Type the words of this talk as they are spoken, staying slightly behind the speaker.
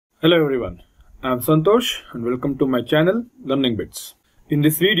Hello everyone, I am Santosh and welcome to my channel Learning Bits. In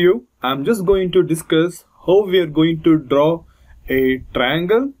this video, I am just going to discuss how we are going to draw a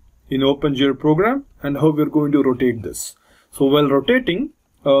triangle in OpenGL program and how we are going to rotate this. So while rotating,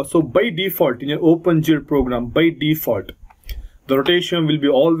 by default in your OpenGL program, by default, the rotation will be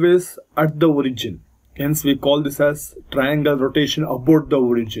always at the origin. Hence we call this as triangle rotation about the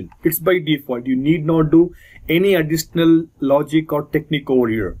origin. It's by default. You need not do any additional logic or technique over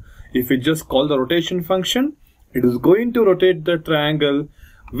here. If we just call the rotation function, it is going to rotate the triangle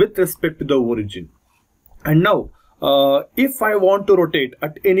with respect to the origin. And now, if I want to rotate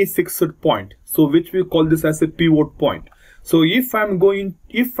at any fixed point, so which we call this as a pivot point. So if I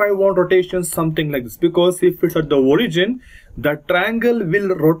want rotation something like this, because if it's at the origin, the triangle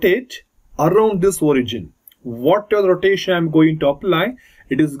will rotate around this origin. Whatever rotation I'm going to apply,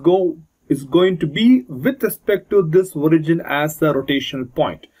 it is going to be with respect to this origin as the rotational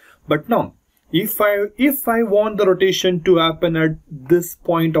point. But now, if I want the rotation to happen at this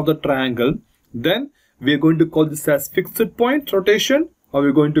point of the triangle, then we are going to call this as fixed point rotation, or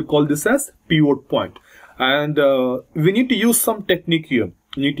we're going to call this as pivot point. And we need to use some technique here.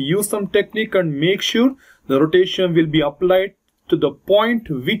 We need to use some technique and make sure the rotation will be applied to the point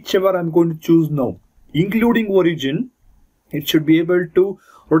whichever I'm going to choose now, including origin. It should be able to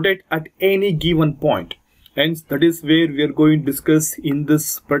rotate at any given point. Hence, that is where we are going to discuss in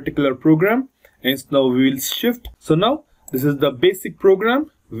this particular program. Hence, now we will shift. So now this is the basic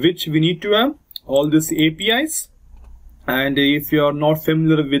program which we need to have all these APIs. And if you are not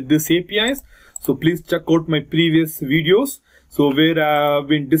familiar with these APIs, so please check out my previous videos. So where I have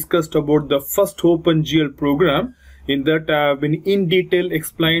been discussed about the first OpenGL program. In that I have been in detail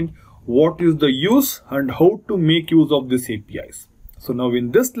explained what is the use and how to make use of these APIs. So now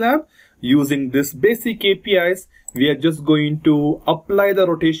in this lab, using this basic APIs, we are just going to apply the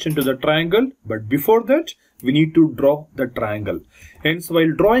rotation to the triangle. But before that, we need to draw the triangle. Hence,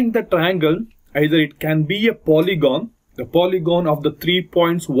 while drawing the triangle, either it can be a polygon, the polygon of the 3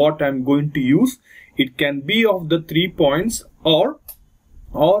 points what I'm going to use. It can be of the 3 points, or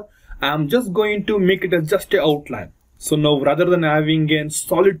I'm just going to make it as just an outline. So now rather than having a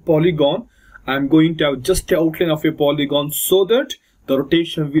solid polygon, I'm going to have just an outline of a polygon so that the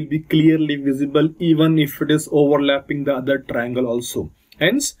rotation will be clearly visible even if it is overlapping the other triangle also.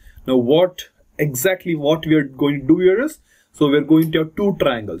 Hence, now what we are going to do here is, so we're going to have two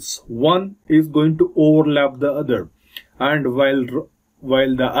triangles. One is going to overlap the other. And while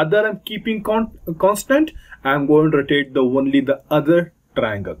the other I'm keeping constant, I'm going to rotate only the other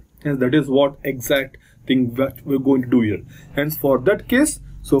triangle. Hence, that is what exact thing that we're going to do here. Hence, for that case,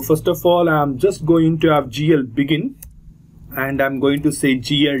 so first of all, I'm just going to have GL begin, and I'm going to say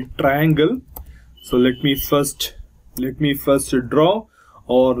GL triangle. So let me first draw,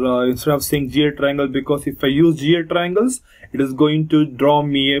 or instead of saying GL triangle, because if I use GL triangles, it is going to draw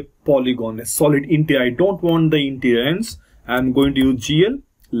me a polygon, a solid interior. I don't want the interior. Hence, I'm going to use GL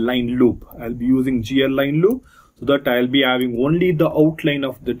line loop. I'll be using GL line loop so that I'll be having only the outline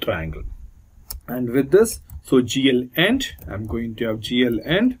of the triangle. And with this, so GL end, I'm going to have GL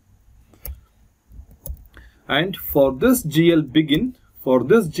end. And for this GL begin,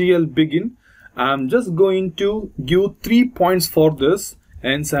 I'm just going to give 3 points for this.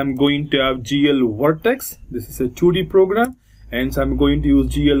 Hence, I'm going to have GL vertex. This is a 2D program. Hence, I'm going to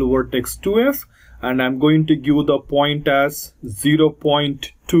use GL vertex 2F. And I'm going to give the point as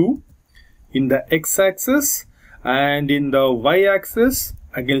 0.2 in the x-axis, and in the y-axis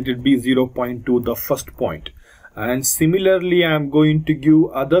again it will be 0.2, the first point. And similarly, I'm going to give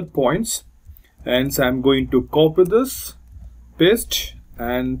other points. Hence, I'm going to copy this, paste,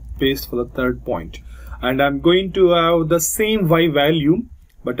 and paste for the third point. And I'm going to have the same y value,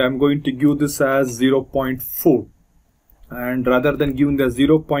 but I'm going to give this as 0.4. And rather than giving the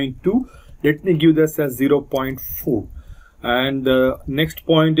 0.2, let me give this as 0.4. And the next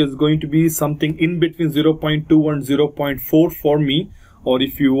point is going to be something in between 0.2 and 0.4 for me. Or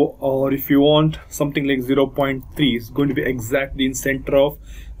if you want something like 0.3, it's going to be exactly in center of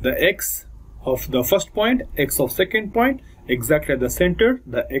the x of the first point, x of second point, exactly at the center,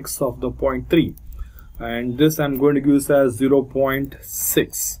 the x of the point 3. And this I'm going to use as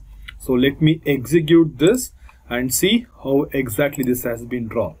 0.6. So let me execute this and see how exactly this has been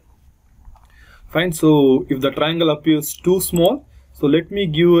drawn. Fine. So if the triangle appears too small, so let me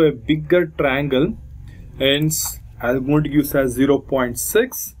give a bigger triangle. Hence, I'm going to use as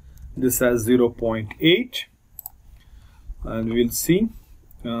 0.6, this as 0.8, and we'll see.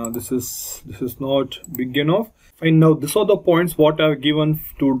 This is not big enough. Fine. Now these are the points what I've given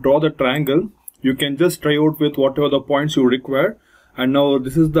to draw the triangle. You can just try out with whatever the points you require. and now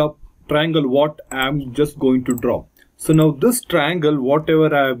this is the triangle what I'm just going to draw. So now this triangle,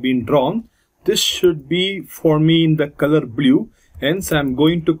 whatever I have been drawn, this should be for me in the color blue. Hence I'm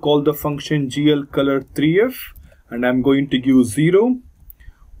going to call the function GL color 3F, and I'm going to give 0,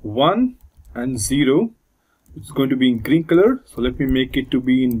 1 and 0. It's going to be in green color, so let me make it to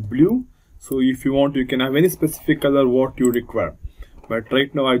be in blue. So if you want, you can have any specific color what you require, but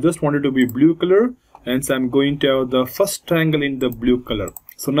right now I just want it to be blue color, hence I'm going to have the first triangle in the blue color.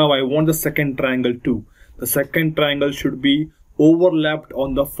 So now I want the second triangle too. The second triangle should be overlapped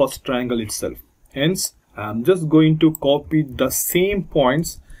on the first triangle itself. Hence I'm just going to copy the same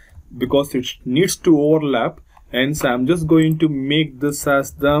points because it needs to overlap. Hence I'm just going to make this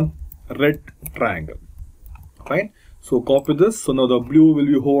as the red triangle. Fine. So copy this. So now the blue will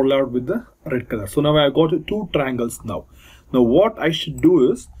be overlapped with the red color. So now I got two triangles now. Now what I should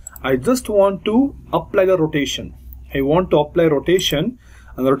do is I just want to apply the rotation. I want to apply rotation,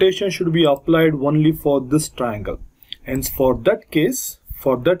 and the rotation should be applied only for this triangle. Hence for that case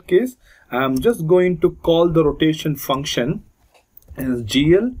I am just going to call the rotation function as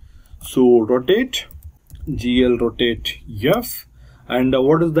GL. So rotate, GL rotate F, and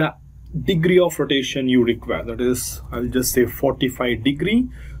what is the degree of rotation you require? That is, I'll just say 45 degree.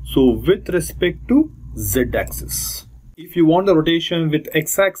 So with respect to Z axis. If you want the rotation with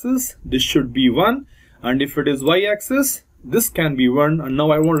X axis, this should be 1, and if it is Y axis, this can be 1. And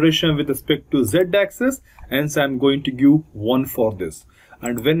now I want rotation with respect to Z axis, hence I'm going to give 1 for this.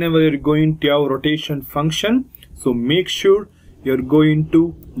 And whenever you're going to have rotation function, so make sure you're going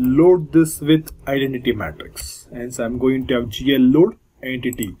to load this with identity matrix. Hence I'm going to have GL load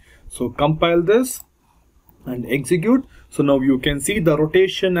entity. So compile this and execute. So now you can see the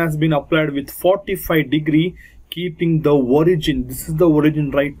rotation has been applied with 45 degree, keeping the origin. This is the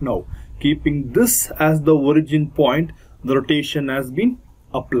origin right now. Keeping this as the origin point, the rotation has been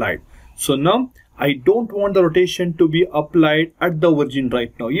applied. So now I don't want the rotation to be applied at the origin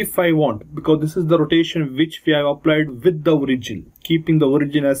right now. If I want, because this is the rotation which we have applied with the origin, keeping the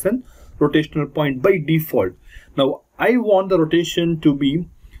origin as an rotational point by default. Now I want the rotation to be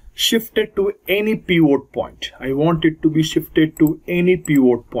shifted to any pivot point. I want it to be shifted to any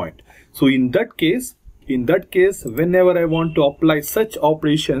pivot point. So in that case, whenever I want to apply such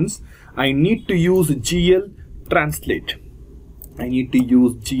operations, I need to use GL translate. I need to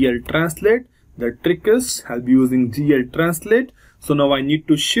use GL translate. The trick is I'll be using GL translate. So now I need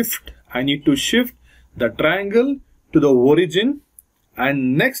to shift the triangle to the origin,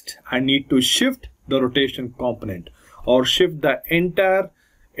 and next I need to shift the rotation component, or shift the entire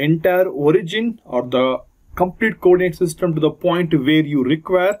origin or the complete coordinate system to the point where you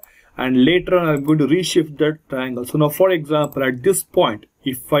require, and later on I'm going to reshift that triangle. So now for example, at this point,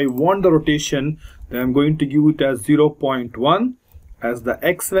 if I want the rotation, then I'm going to give it as 0.1 as the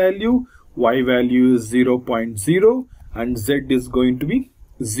X value, Y value is 0.0, and Z is going to be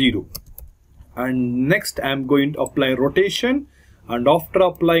 0. And next I'm going to apply rotation, and after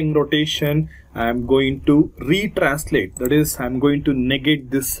applying rotation I'm going to retranslate, that is I'm going to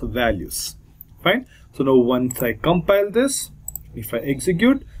negate these values. Fine. So now once I compile this, if I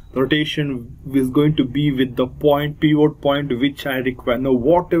execute, the rotation is going to be with the pivot point which I require. Now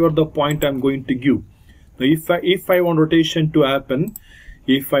whatever the point I'm going to give. Now if I want rotation to happen,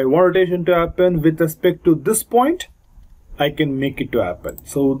 with respect to this point, I can make it to happen.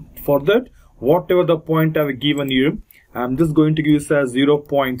 So for that, whatever the point I've given here, I'm just going to give this as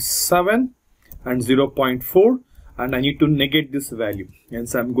 0.7 and 0.4, and I need to negate this value.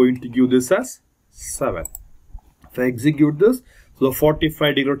 Hence I'm going to give this as 7. If I execute this, so the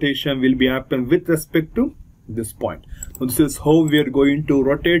 45 degree rotation will be happen with respect to this point. So this is how we are going to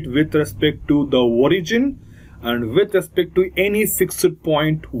rotate with respect to the origin, and with respect to any fixed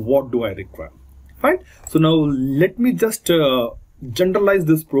point, what do I require? Fine. So now let me just generalize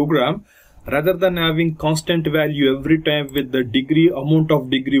this program. Rather than having constant value every time with the degree, amount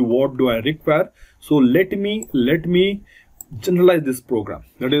of degree, what do I require? So let me generalize this program.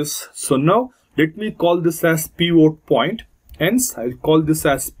 That is, so now let me call this as pivot point. Hence I'll call this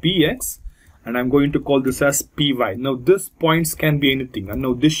as Px, and I'm going to call this as Py. Now this points can be anything, and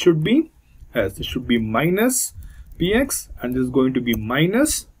now this should be minus Px, and this is going to be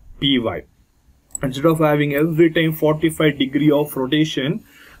minus Py. Instead of having every time 45 degree of rotation,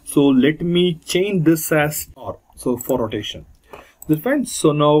 so let me change this as R. So for rotation. That's fine.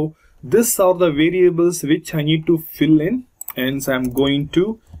 So now these are the variables which I need to fill in. Hence I'm going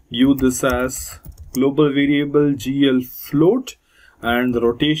to use this as global variable GL float and the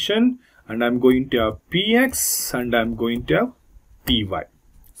rotation, and I'm going to have Px and I'm going to have Py.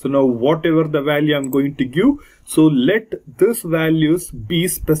 So now whatever the value I'm going to give, so let this values be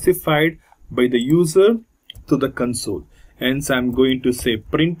specified by the user to the console. Hence I'm going to say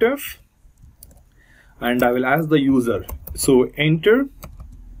printf, and I will ask the user, so enter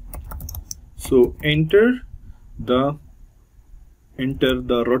the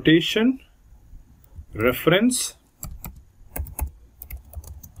rotation reference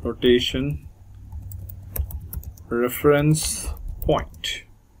point,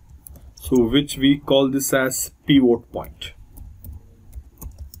 so which we call this as pivot point.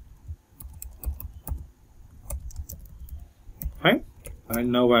 Fine.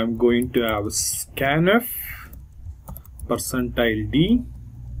 And now I'm going to have scanf %d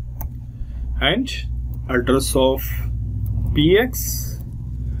and address of px,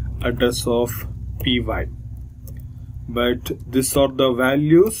 address of py. But these are the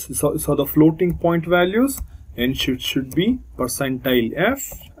values, so the floating point values, and should be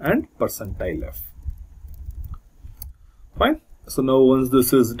 %f and %f. Fine. So now once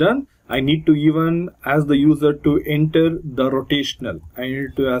this is done, I need to even ask the user to enter the rotational. I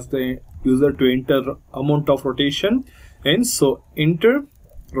need to ask the user to enter amount of rotation, and so enter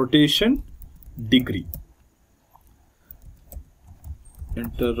rotation degree.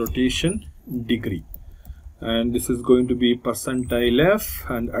 Enter rotation degree, and this is going to be %f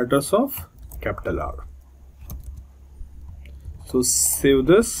and address of capital R. So save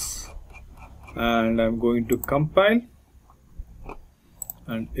this, and I'm going to compile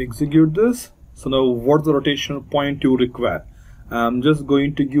and execute this. So now what's the rotational point you require? I'm just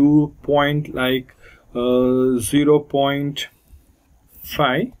going to give point like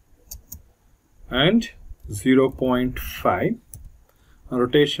 0.5 and 0.5.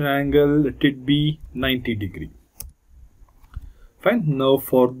 Rotation angle, let it be 90 degree. Fine. Now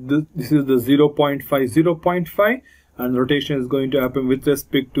for this is the 0.5, and rotation is going to happen with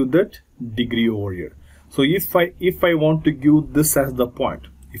respect to that degree over here. So if I want to give this as the point,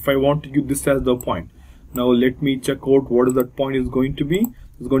 now let me check out what is that point is going to be.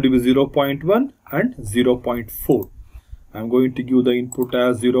 It's going to be 0.1 and 0.4. I'm going to give the input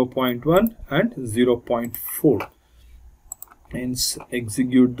as 0.1 and 0.4. Hence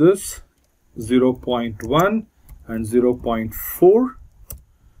execute this 0.1 and 0.4,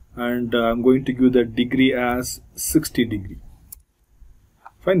 and I'm going to give the degree as 60 degree.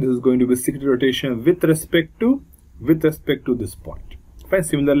 Fine. This is going to be 60 rotation with respect to this point. Fine.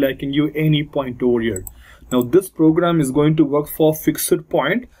 Similarly, I can give any point over here. Now this program is going to work for fixed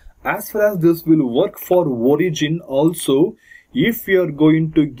point, as well as this will work for origin also. If we are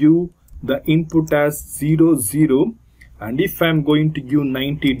going to give the input as 0, 0, and if I'm going to give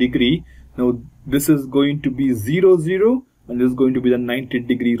 90 degree, now this is going to be 0, 0, and this is going to be the 90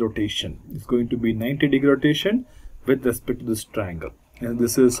 degree rotation. It's going to be 90 degree rotation with respect to this triangle. And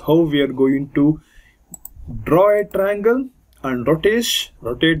this is how we are going to draw a triangle and rotate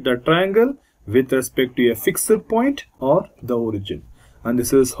the triangle with respect to a fixed point or the origin. And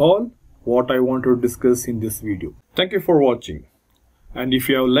this is all what I want to discuss in this video. Thank you for watching. And if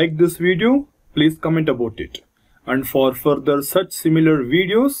you have liked this video, please comment about it. And for further such similar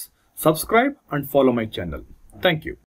videos, subscribe and follow my channel. Thank you.